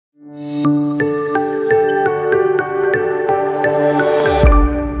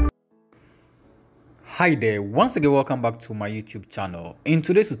Hi there, once again welcome back to my YouTube channel. In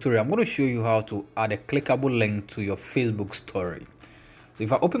today's tutorial I'm going to show you how to add a clickable link to your Facebook story. So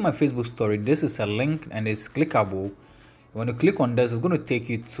if I open my Facebook story, this is a link and it's clickable. When you click on this, it's going to take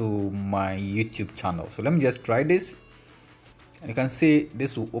you to my YouTube channel. So let me just try this, and you can see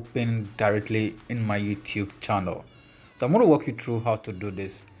this will open directly in my YouTube channel. So I'm going to walk you through how to do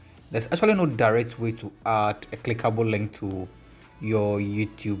this. There's actually no direct way to add a clickable link to your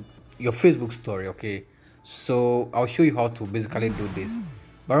Facebook story. Okay, so I'll show you how to basically do this.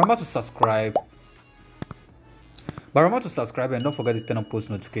 But remember to subscribe and don't forget to turn on post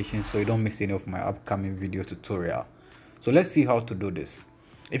notifications so you don't miss any of my upcoming video tutorial. So let's see how to do this.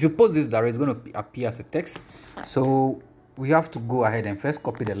 If you post this direct, it's going to appear as a text, so we have to go ahead and first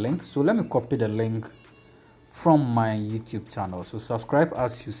copy the link. So let me copy the link from my YouTube channel. So subscribe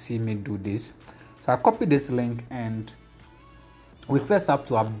as you see me do this. So I copy this link and we first have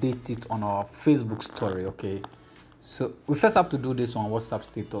to update it on our Facebook story. Okay, so we first have to do this on WhatsApp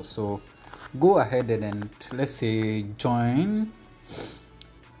status. So go ahead and let's say join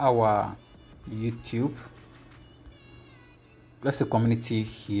our YouTube, let's say community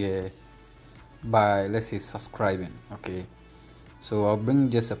here by, let's say, subscribing. Okay, so I'll bring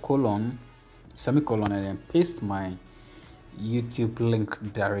just a semicolon and then paste my YouTube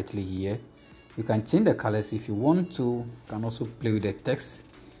link directly here. You can change the colors if you want to. You can also play with the text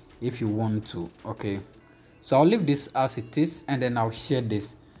if you want to. Okay, so I'll leave this as it is and then I'll share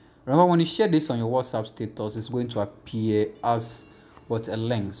this. Remember, when you share this on your WhatsApp status, it's going to appear as a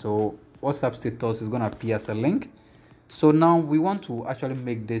link. So WhatsApp status is going to appear as a link. So now we want to actually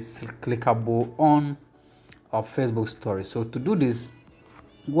make this clickable on our Facebook story. So to do this,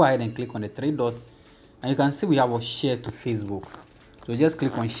 go ahead and click on the three dots and you can see we have a share to Facebook. So just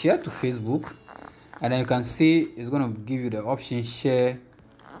click on share to Facebook and then you can see it's going to give you the option share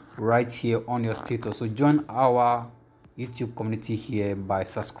right here on your status. So join our YouTube community here by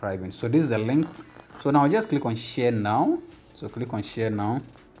subscribing. So this is the link. So now just click on share now. So click on share now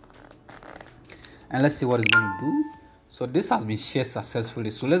and let's see what it's going to do. So this has been shared successfully.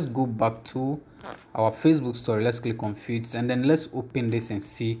 So let's go back to our Facebook story. Let's click on feeds and then let's open this and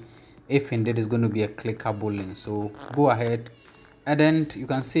see if indeed it's going to be a clickable link. So go ahead and then you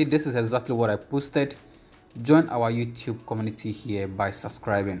can see this is exactly what I posted. Join our YouTube community here by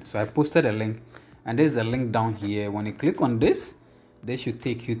subscribing. So I posted a link and there's the link down here. When you click on this, they should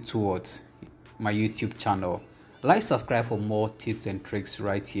take you towards my YouTube channel. Like, subscribe for more tips and tricks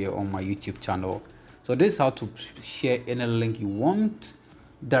right here on my YouTube channel. So this is how to share any link you want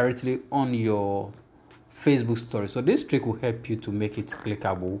directly on your Facebook story. So this trick will help you to make it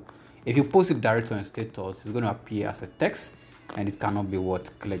clickable. If you post it directly on your status, it's going to appear as a text and it cannot be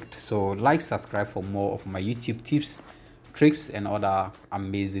clicked. So like, subscribe for more of my YouTube tips, tricks and other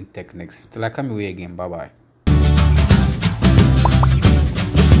amazing techniques. Till I come your way again. Bye bye.